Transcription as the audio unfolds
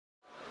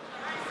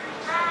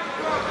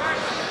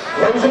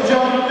Ladies and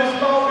gentlemen, this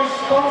bout is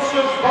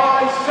sponsored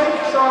by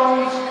Safe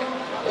Sounds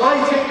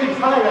Lighting and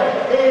Hire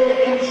here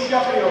in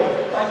Sheffield.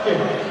 Thank you.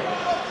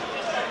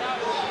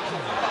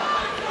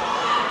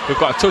 We've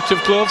got a touch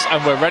of gloves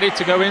and we're ready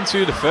to go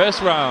into the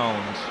first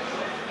round.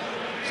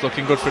 It's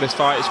looking good for this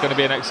fight. It's going to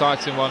be an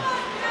exciting one.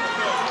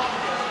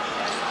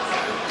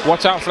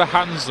 Watch out for the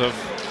hands of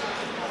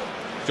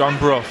John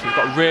Brough. He's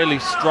got really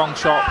strong,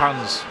 sharp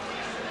hands.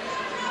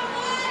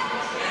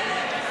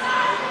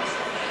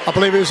 I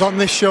believe it was on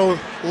this show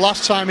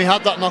last time he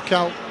had that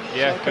knockout.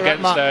 Yeah,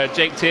 against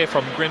Jake Tier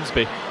from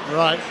Grimsby.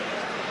 Right.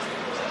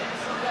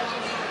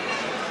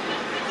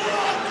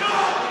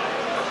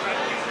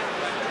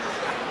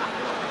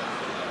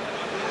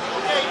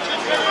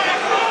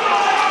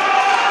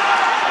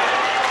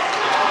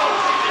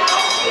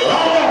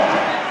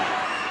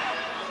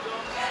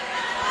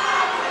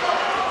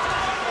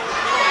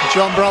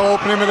 John Brough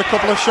opening with a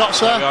couple of shots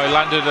there. He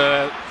landed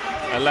a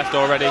left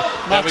already.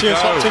 Matheus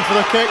opting for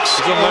the kicks.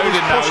 He's unloaded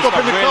now. Pushed up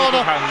in the really corner.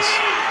 Good hands.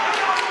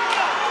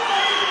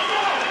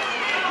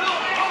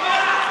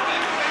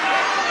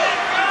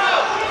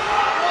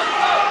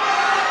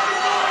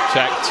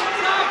 Checked.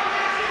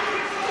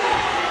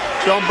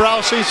 John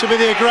Brough seems to be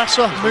the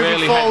aggressor, moving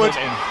really forward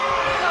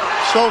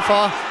so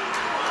far.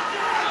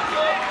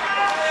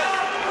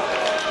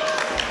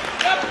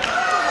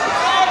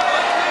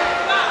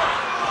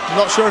 I'm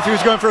not sure if he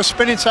was going for a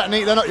spinning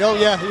technique then. Oh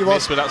yeah, he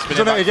was. He's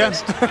done it again.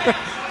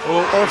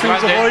 Or if he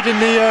was avoiding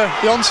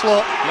the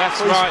onslaught. Left,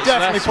 but he's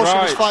definitely pushing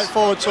his fight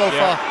forward so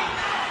far.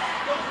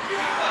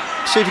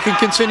 See if he can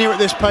continue at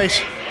this pace.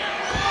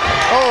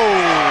 Oh,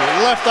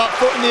 left that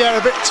foot in the air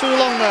a bit too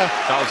long there.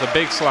 That was a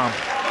big slam.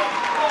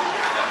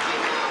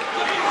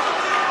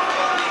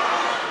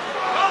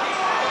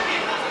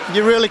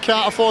 You really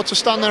can't afford to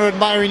stand there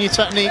admiring your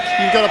technique.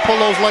 You've got to pull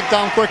those legs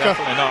down quicker.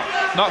 Definitely not.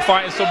 Not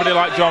fighting somebody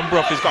like John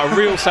Brough. He's got a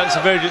real sense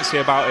of urgency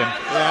about him.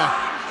 Yeah.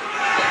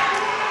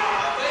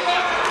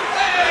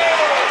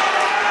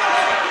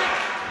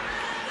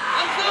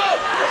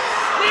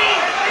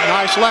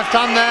 Nice left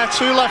hand there.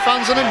 Two left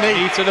hands and a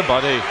knee. Knee to the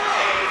body.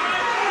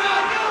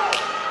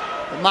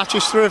 And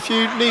Matheus threw a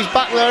few knees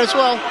back there as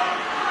well.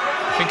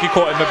 I think he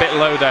caught him a bit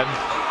low then.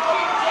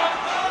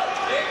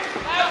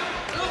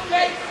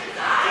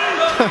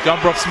 John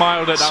Brough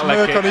smiled at that leg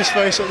kick. Smirk on his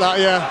face at that,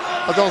 yeah.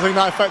 I don't think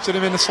that affected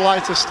him in the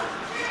slightest.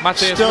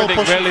 Matheus Rydkk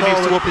really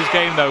needs to up his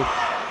game though.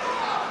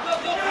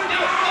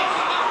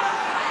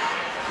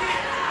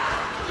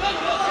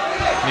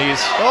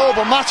 Knees. Oh,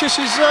 but Matheus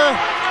is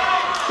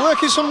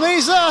working some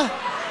knees there.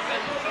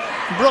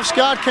 Brough's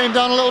guard came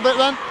down a little bit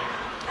then.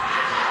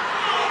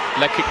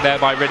 Leg kick there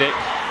by Rydkk.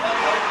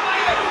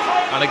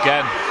 And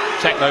again,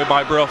 check though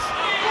by Brough.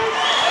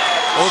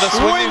 Oh, they're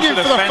swinging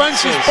for the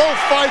fences.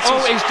 Both fighters.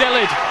 Oh, he's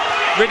jellied.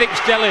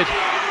 Rydk's jellied.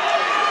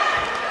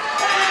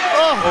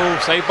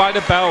 Oh, saved by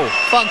the bell.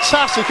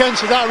 Fantastic end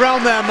to that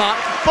round there, Matt.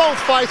 Both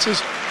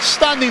fighters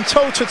standing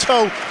toe to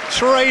toe,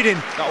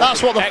 trading.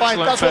 That's what the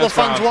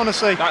fans want to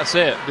see. That's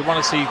it. They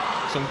want to see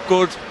some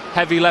good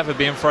heavy leather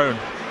being thrown.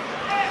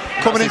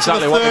 Coming into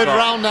the third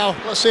round now.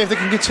 Let's see if they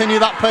can continue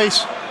that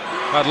pace.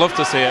 I'd love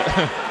to see it.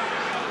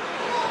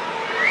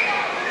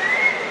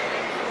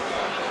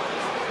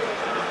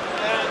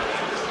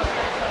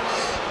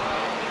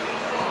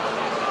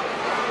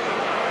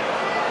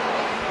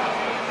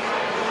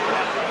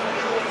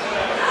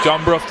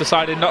 John Brough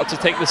decided not to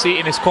take the seat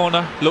in his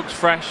corner. Looks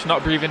fresh,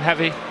 not breathing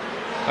heavy.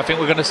 I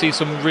think we're going to see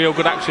some real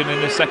good action in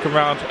this second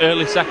round.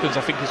 Early seconds, I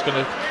think he's going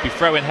to be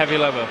throwing heavy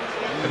leather.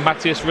 And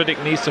Matheus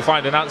Rydkk needs to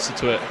find an answer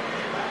to it.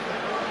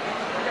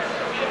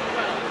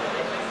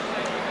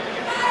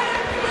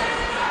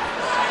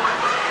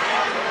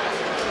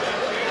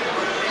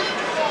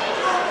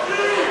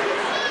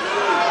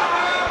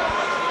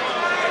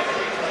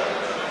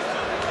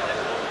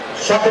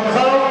 Second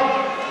round.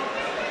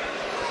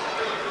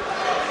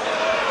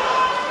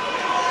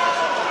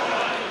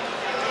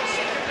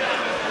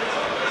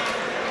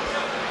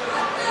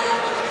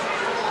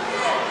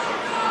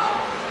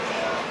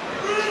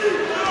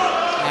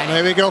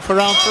 Here we go for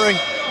round three.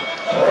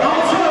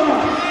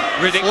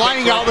 Rydkk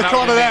flying out the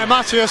corner there,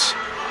 Matheus.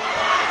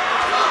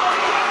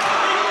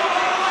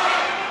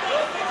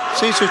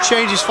 Seems to have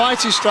changed his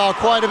fighting style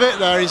quite a bit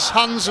there. His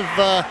hands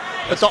have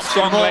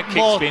adopted a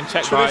more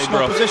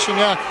traditional position,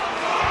 yeah.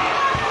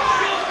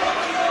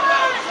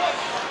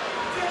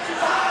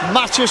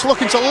 Matheus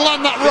looking to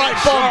land that right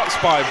bomb. Shots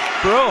by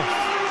Brough.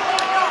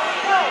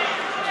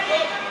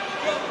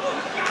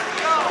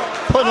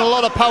 Putting a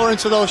lot of power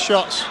into those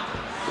shots.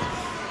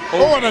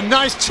 Oh, and a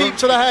nice teep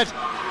to the head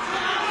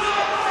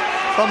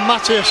from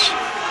Matheus.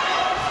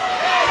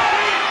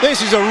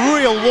 This is a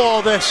real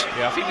war, this.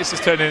 Yeah, I think this is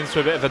turning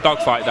into a bit of a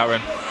dogfight,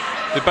 Darren.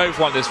 They both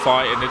want this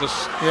fight and they're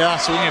just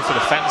swinging for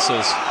the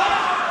fences.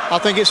 I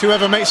think it's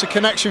whoever makes a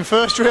connection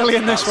first, really,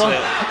 in this one.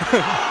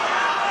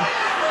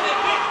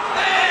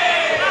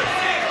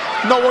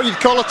 Not what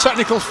you'd call a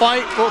technical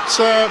fight, but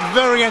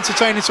very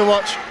entertaining to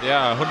watch.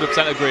 Yeah,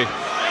 100% agree.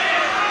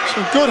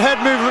 Some good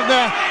head movement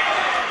there.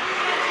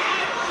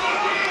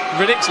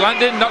 Rydk's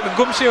landing, knocked the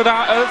gum shield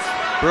out of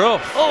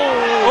Brough.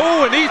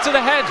 Oh, a knee to the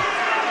head.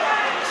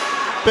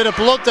 Bit of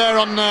blood there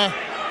on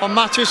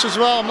Matheus as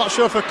well. I'm not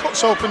sure if a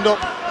cut's opened up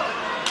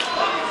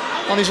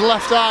on his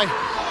left eye.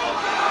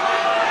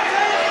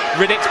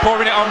 Rydkk's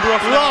pouring it on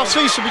Brough now.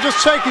 Seems to be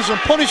just taking some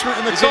punishment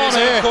in the corner in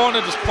his here. corner,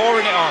 just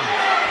pouring it on.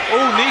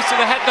 Oh, knee to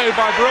the head though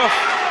by Brough.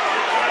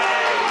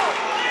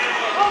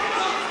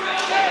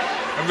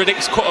 And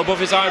Rydkk's cut above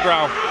his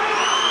eyebrow.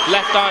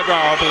 Left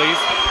eyebrow, I believe.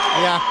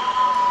 Yeah.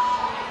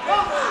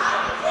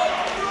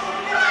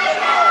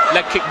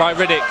 Leg kick by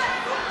Rydkk.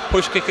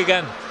 Push kick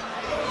again.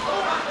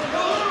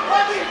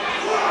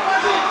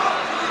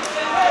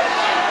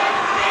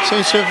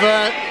 Seems to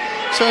have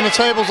turned the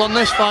tables on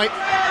this fight.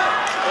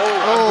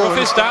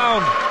 Brough is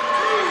down.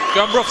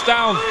 John Brough's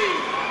down. 8.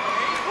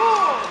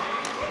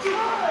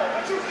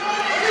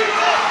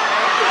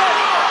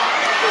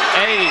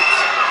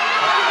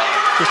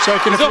 Just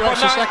taking a few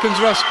extra seconds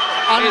rest.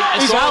 And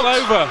it's all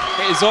over.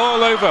 It is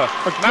all over.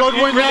 A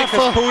good win there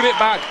has pulled it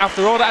back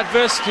after all that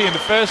adversity in the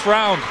first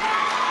round.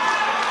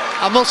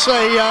 I must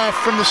say,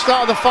 from the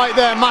start of the fight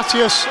there,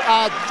 Matheus,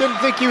 I didn't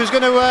think he was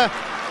going to.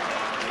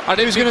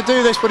 He was going to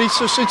do this, but he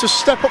just seemed to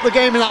step up the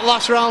game in that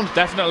last round.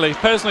 Definitely.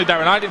 Personally,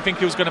 Darren, I didn't think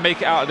he was going to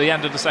make it out at the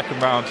end of the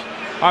second round.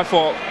 I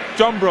thought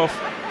John Brough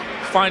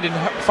finding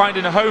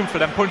a home for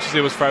them punches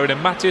he was throwing,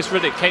 and Matheus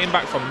Rydkk came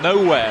back from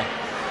nowhere.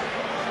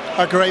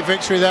 A great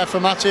victory there for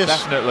Matheus.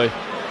 Definitely.